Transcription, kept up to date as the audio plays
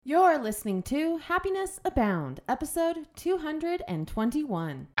You're listening to Happiness Abound, episode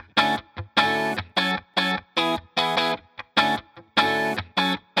 221.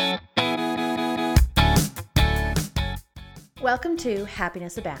 Welcome to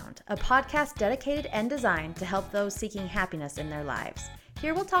Happiness Abound, a podcast dedicated and designed to help those seeking happiness in their lives.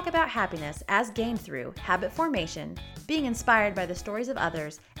 Here we'll talk about happiness as gained through habit formation, being inspired by the stories of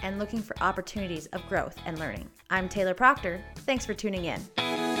others, and looking for opportunities of growth and learning. I'm Taylor Proctor. Thanks for tuning in.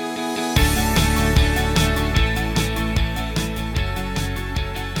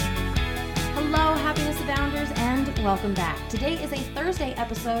 Hello, Happiness Abounders, and welcome back. Today is a Thursday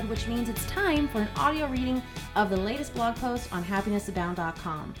episode, which means it's time for an audio reading of the latest blog post on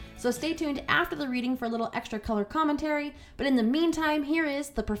happinessabound.com. So stay tuned after the reading for a little extra color commentary, but in the meantime, here is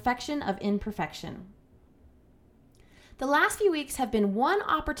The Perfection of Imperfection. The last few weeks have been one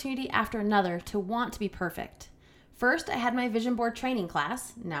opportunity after another to want to be perfect. First, I had my vision board training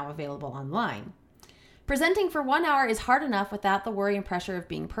class, now available online. Presenting for 1 hour is hard enough without the worry and pressure of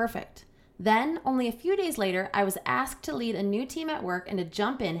being perfect. Then, only a few days later, I was asked to lead a new team at work and to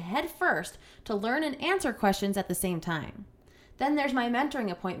jump in head first to learn and answer questions at the same time. Then there's my mentoring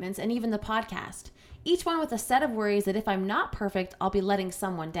appointments and even the podcast, each one with a set of worries that if I'm not perfect, I'll be letting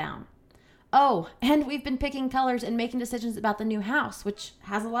someone down. Oh, and we've been picking colors and making decisions about the new house, which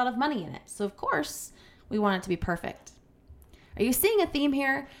has a lot of money in it. So of course, we want it to be perfect. Are you seeing a theme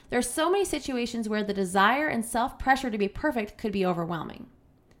here? There are so many situations where the desire and self-pressure to be perfect could be overwhelming.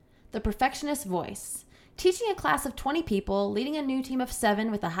 The perfectionist voice. Teaching a class of 20 people, leading a new team of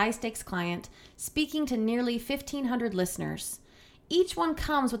 7 with a high-stakes client, speaking to nearly 1,500 listeners. Each one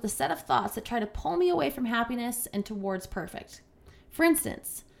comes with a set of thoughts that try to pull me away from happiness and towards perfect. For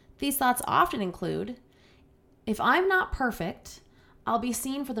instance, these thoughts often include, if I'm not perfect, I'll be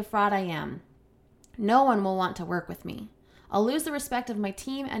seen for the fraud I am. No one will want to work with me. I'll lose the respect of my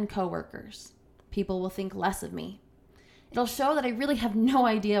team and coworkers. People will think less of me. It'll show that I really have no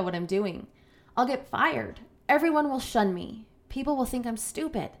idea what I'm doing. I'll get fired. Everyone will shun me. People will think I'm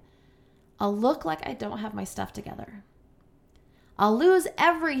stupid. I'll look like I don't have my stuff together. I'll lose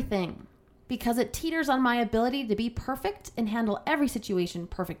everything because it teeters on my ability to be perfect and handle every situation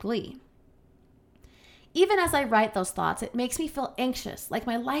perfectly. Even as I write those thoughts, it makes me feel anxious, like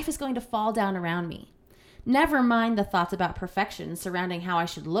my life is going to fall down around me. Never mind the thoughts about perfection surrounding how I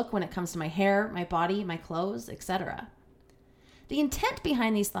should look when it comes to my hair, my body, my clothes, etc. The intent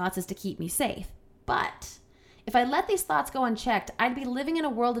behind these thoughts is to keep me safe, but if I let these thoughts go unchecked, I'd be living in a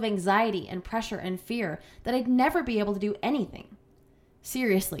world of anxiety and pressure and fear that I'd never be able to do anything.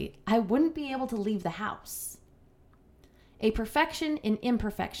 Seriously, I wouldn't be able to leave the house. A perfection in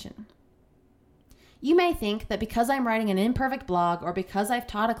imperfection. You may think that because I'm writing an imperfect blog or because I've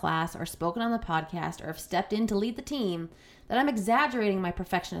taught a class or spoken on the podcast or have stepped in to lead the team, that I'm exaggerating my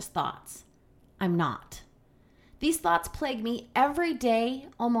perfectionist thoughts. I'm not. These thoughts plague me every day,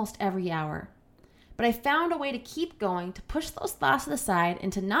 almost every hour. But I found a way to keep going, to push those thoughts to the side,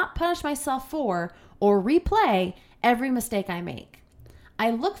 and to not punish myself for or replay every mistake I make. I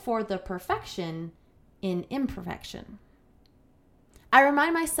look for the perfection in imperfection. I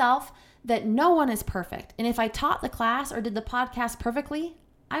remind myself that no one is perfect, and if I taught the class or did the podcast perfectly,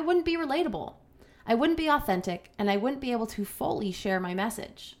 I wouldn't be relatable. I wouldn't be authentic, and I wouldn't be able to fully share my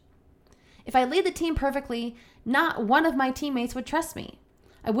message. If I lead the team perfectly, not one of my teammates would trust me.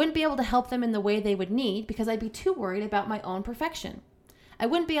 I wouldn't be able to help them in the way they would need because I'd be too worried about my own perfection. I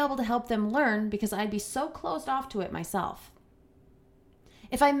wouldn't be able to help them learn because I'd be so closed off to it myself.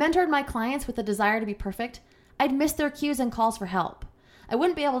 If I mentored my clients with a desire to be perfect, I'd miss their cues and calls for help. I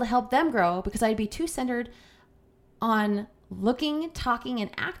wouldn't be able to help them grow because I'd be too centered on looking, talking,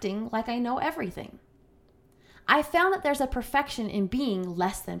 and acting like I know everything. I found that there's a perfection in being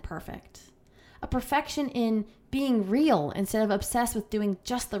less than perfect. A perfection in being real instead of obsessed with doing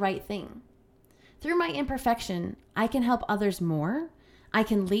just the right thing. Through my imperfection, I can help others more, I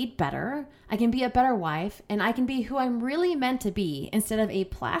can lead better, I can be a better wife, and I can be who I'm really meant to be instead of a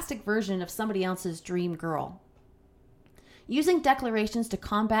plastic version of somebody else's dream girl. Using declarations to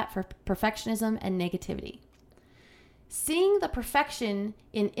combat perfectionism and negativity. Seeing the perfection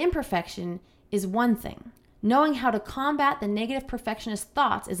in imperfection is one thing. Knowing how to combat the negative perfectionist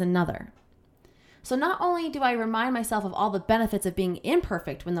thoughts is another. So not only do I remind myself of all the benefits of being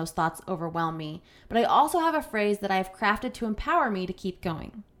imperfect when those thoughts overwhelm me, but I also have a phrase that I have crafted to empower me to keep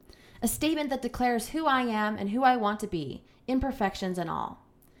going. A statement that declares who I am and who I want to be, imperfections and all.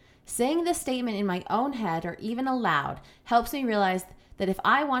 Saying this statement in my own head or even aloud helps me realize that if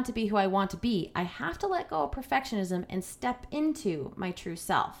I want to be who I want to be, I have to let go of perfectionism and step into my true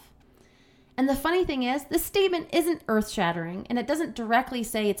self. And the funny thing is, this statement isn't earth-shattering, and it doesn't directly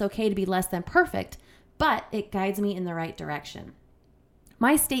say it's okay to be less than perfect, but it guides me in the right direction.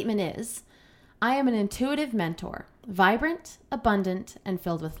 My statement is, I am an intuitive mentor, vibrant, abundant, and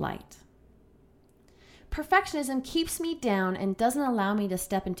filled with light. Perfectionism keeps me down and doesn't allow me to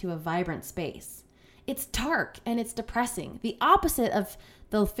step into a vibrant space. It's dark and it's depressing, the opposite of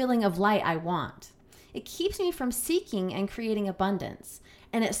the feeling of light I want. It keeps me from seeking and creating abundance,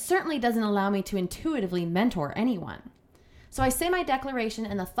 and it certainly doesn't allow me to intuitively mentor anyone. So I say my declaration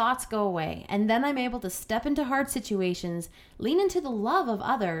and the thoughts go away, and then I'm able to step into hard situations, lean into the love of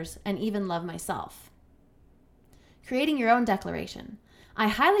others, and even love myself. Creating your own declaration. I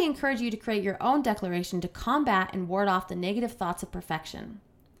highly encourage you to create your own declaration to combat and ward off the negative thoughts of perfection.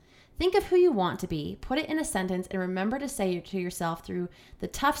 Think of who you want to be, put it in a sentence, and remember to say it to yourself through the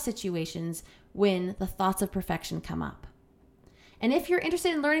tough situations when the thoughts of perfection come up. And if you're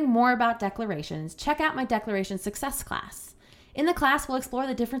interested in learning more about declarations, check out my Declaration Success class. In the class, we'll explore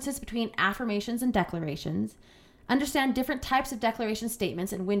the differences between affirmations and declarations, understand different types of declaration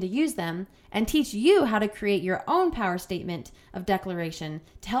statements and when to use them, and teach you how to create your own power statement of declaration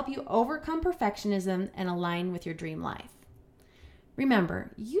to help you overcome perfectionism and align with your dream life.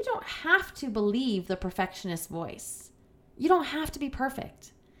 Remember, you don't have to believe the perfectionist voice. You don't have to be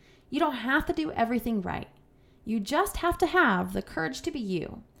perfect. You don't have to do everything right. You just have to have the courage to be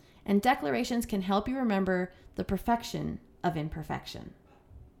you, and declarations can help you remember the perfection of imperfection.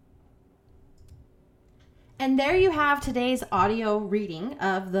 And there you have today's audio reading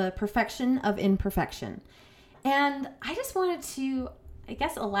of The Perfection of Imperfection. And I just wanted to,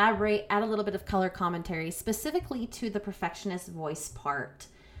 elaborate, add a little bit of color commentary, specifically to the perfectionist voice part.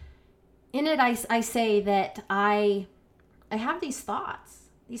 In it, I say that I have these thoughts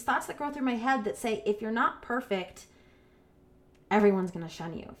that go through my head that say, if you're not perfect, everyone's going to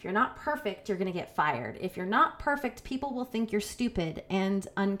shun you. If you're not perfect, you're going to get fired. If you're not perfect, people will think you're stupid and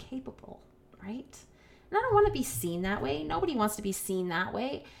incapable, right? And I don't want to be seen that way. Nobody wants to be seen that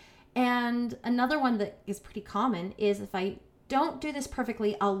way. And another one that is pretty common is, if I don't do this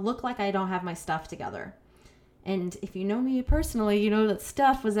perfectly, I'll look like I don't have my stuff together. And if you know me personally, you know that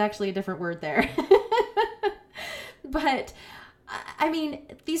stuff was actually a different word there. But I mean,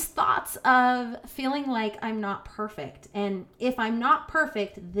 these thoughts of feeling like I'm not perfect, and if I'm not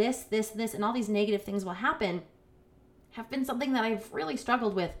perfect, this, and all these negative things will happen, have been something that I've really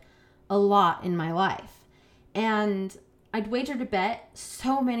struggled with a lot in my life. And I'd wager to bet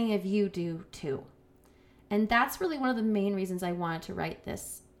so many of you do too. And that's really one of the main reasons I wanted to write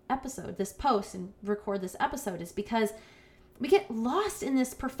this episode, this post, and record this episode, is because we get lost in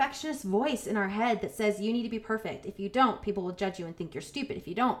this perfectionist voice in our head that says you need to be perfect. If you don't, people will judge you and think you're stupid. If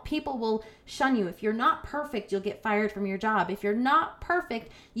you don't, people will shun you. If you're not perfect, you'll get fired from your job. If you're not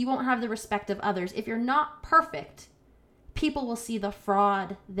perfect, you won't have the respect of others. If you're not perfect, people will see the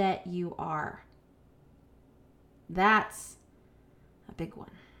fraud that you are. That's a big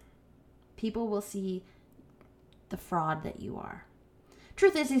one. People will see the fraud that you are.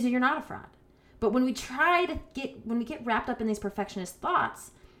 Truth is you're not a fraud. But when we get wrapped up in these perfectionist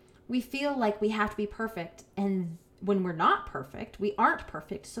thoughts, we feel like we have to be perfect. And when we're not perfect, we aren't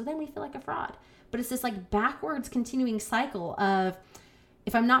perfect. So then we feel like a fraud. But it's this like backwards continuing cycle of,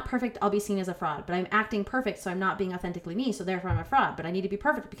 if I'm not perfect, I'll be seen as a fraud. But I'm acting perfect, so I'm not being authentically me. So therefore I'm a fraud. But I need to be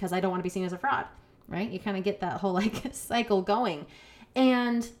perfect because I don't want to be seen as a fraud. Right? You kind of get that whole like cycle going.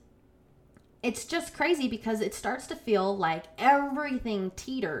 And it's just crazy because it starts to feel like everything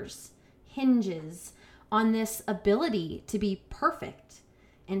hinges on this ability to be perfect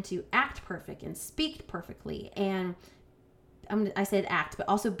and to act perfect and speak perfectly. And I said act, but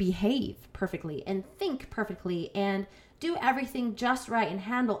also behave perfectly and think perfectly and do everything just right and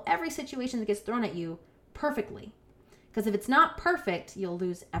handle every situation that gets thrown at you perfectly. Because if it's not perfect, you'll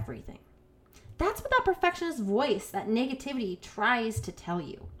lose everything. That's what that perfectionist voice, that negativity, tries to tell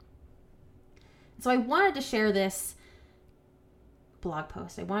you. So I wanted to share this blog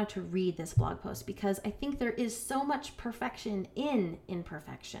post. I wanted to read this blog post because I think there is so much perfection in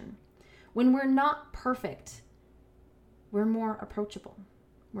imperfection. When we're not perfect, we're more approachable.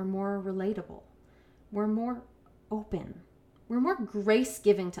 We're more relatable. We're more open. We're more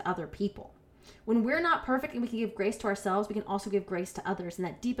grace-giving to other people. When we're not perfect and we can give grace to ourselves, we can also give grace to others, and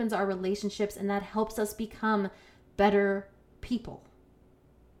that deepens our relationships, and that helps us become better people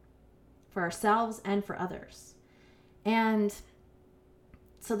for ourselves and for others. And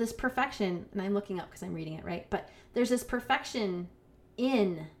so this perfection, and I'm looking up because I'm reading it, right? But there's this perfection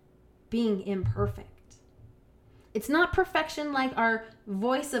in being imperfect. It's not perfection like our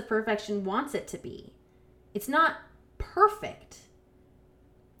voice of perfection wants it to be. It's not perfect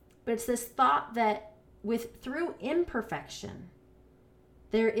But it's this thought that through imperfection,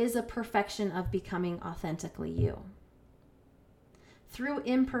 there is a perfection of becoming authentically you. Through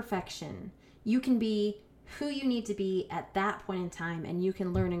imperfection, you can be who you need to be at that point in time, and you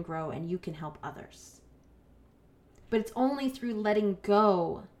can learn and grow, and you can help others. But it's only through letting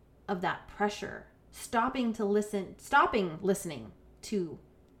go of that pressure, stopping listening to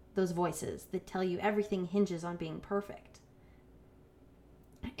those voices that tell you everything hinges on being perfect.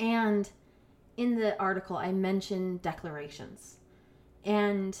 And in the article, I mentioned declarations.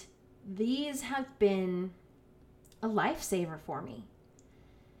 And these have been a lifesaver for me.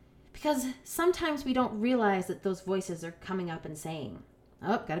 Because sometimes we don't realize that those voices are coming up and saying,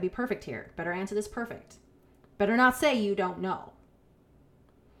 oh, gotta be perfect here. Better answer this perfect. Better not say you don't know.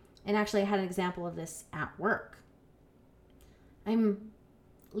 And actually, I had an example of this at work. I'm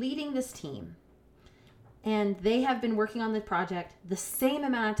leading this team, and they have been working on the project the same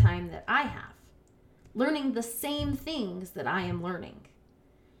amount of time that I have, learning the same things that I am learning.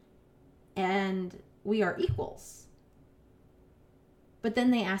 And we are equals. But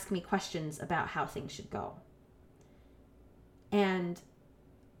then they ask me questions about how things should go. And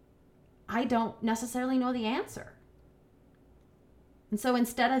I don't necessarily know the answer. And so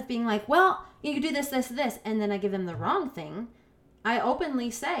instead of being like, well, you can do this, this, this, and then I give them the wrong thing, I openly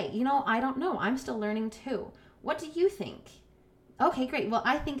say, I don't know. I'm still learning too. What do you think? Okay, great. Well,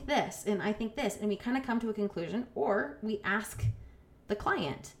 I think this, and I think this. And we kind of come to a conclusion, or we ask the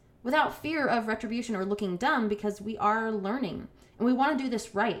client without fear of retribution or looking dumb, because we are learning and we want to do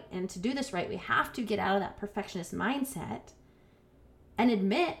this right. And to do this right, we have to get out of that perfectionist mindset and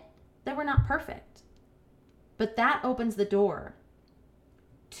admit that we're not perfect. But that opens the door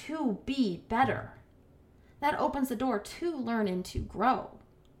to be better. That opens the door to learn and to grow.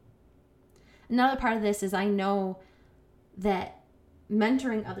 Another part of this is I know that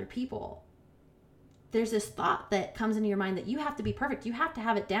mentoring other people, there's this thought that comes into your mind that you have to be perfect. You have to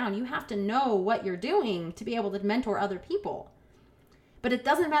have it down. You have to know what you're doing to be able to mentor other people. But it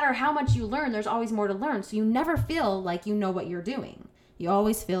doesn't matter how much you learn, there's always more to learn. So you never feel like you know what you're doing. You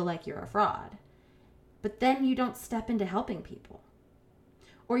always feel like you're a fraud. But then you don't step into helping people.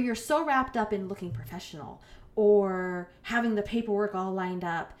 Or you're so wrapped up in looking professional or having the paperwork all lined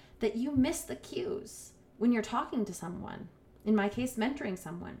up that you miss the cues when you're talking to someone. In my case, mentoring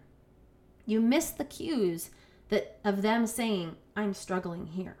someone. You miss the cues of them saying, I'm struggling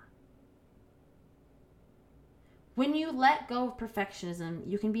here. When you let go of perfectionism,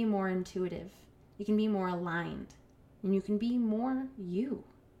 you can be more intuitive. You can be more aligned. And you can be more you.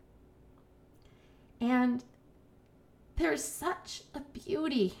 And there's such a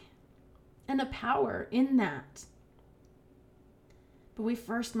beauty and a power in that. But we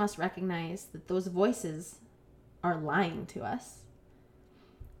first must recognize that those voices are lying to us.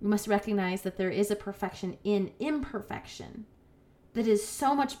 We must recognize that there is a perfection in imperfection that is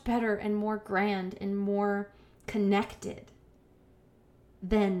so much better and more grand and more connected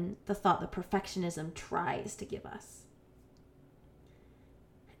than the thought that perfectionism tries to give us.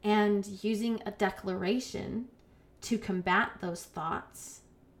 And using a declaration to combat those thoughts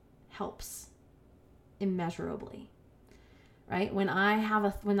helps immeasurably, right? When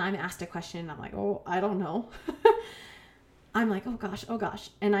I'm asked a question, I'm like, oh, I don't know. I'm like, oh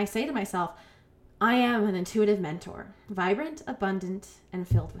gosh. And I say to myself, I am an intuitive mentor, vibrant, abundant, and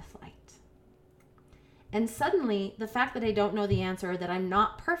filled with light. And suddenly, the fact that I don't know the answer, that I'm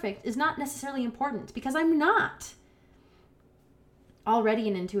not perfect, is not necessarily important, because I'm not already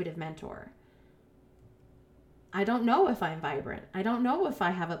an intuitive mentor. I don't know if I'm vibrant. I don't know if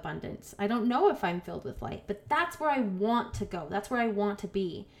I have abundance. I don't know if I'm filled with light, but that's where I want to go. That's where I want to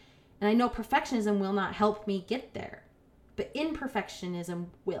be. And I know perfectionism will not help me get there, but imperfectionism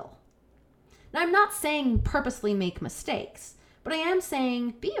will. Now, I'm not saying purposely make mistakes, but I am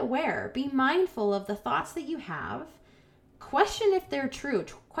saying be aware, be mindful of the thoughts that you have, question if they're true,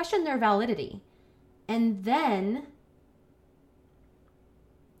 question their validity, and then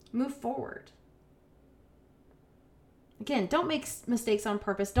move forward. Again, don't make mistakes on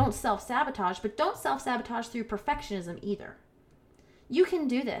purpose. Don't self-sabotage, but don't self-sabotage through perfectionism either. You can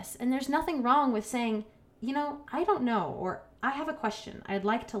do this, and there's nothing wrong with saying, I don't know, or I have a question. I'd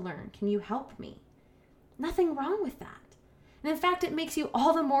like to learn. Can you help me? Nothing wrong with that. And in fact, it makes you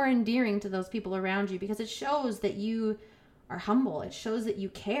all the more endearing to those people around you, because it shows that you are humble. It shows that you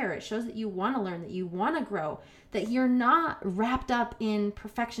care. It shows that you want to learn, that you want to grow, that you're not wrapped up in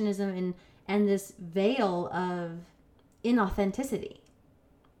perfectionism and this veil of inauthenticity.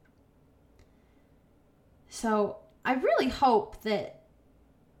 So I really hope that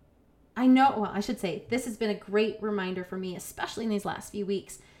this has been a great reminder for me, especially in these last few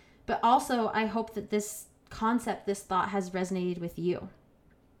weeks, But also, I hope that this concept, this thought has resonated with you,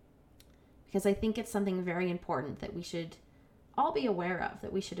 because I think it's something very important that we should all be aware of,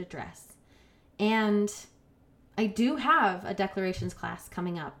 that we should address. And I do have a declarations class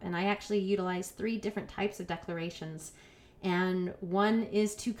coming up, and I actually utilize 3 different types of declarations. And one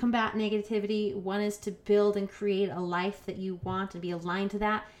is to combat negativity, one is to build and create a life that you want and be aligned to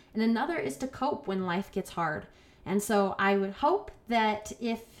that, and another is to cope when life gets hard. And so I would hope that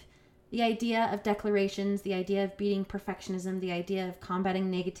if the idea of declarations, the idea of beating perfectionism, the idea of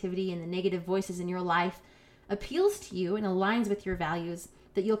combating negativity and the negative voices in your life appeals to you and aligns with your values,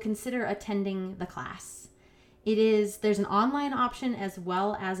 that you'll consider attending the class. There's an online option as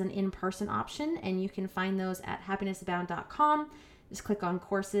well as an in-person option, and you can find those at happinessabound.com. Just click on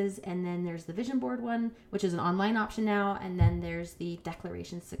courses, and then there's the vision board one, which is an online option now, and then there's the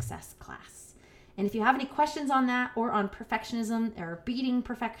declaration success class. And if you have any questions on that or on perfectionism or beating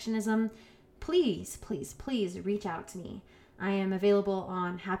perfectionism, please, please, please reach out to me. I am available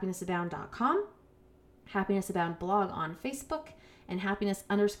on happinessabound.com, Happiness Abound blog on Facebook, and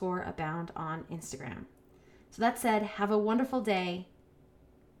happiness_abound on Instagram. So that said, have a wonderful day.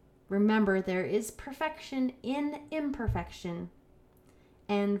 Remember, there is perfection in imperfection.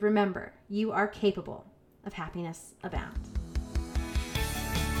 And remember, you are capable of happiness abound.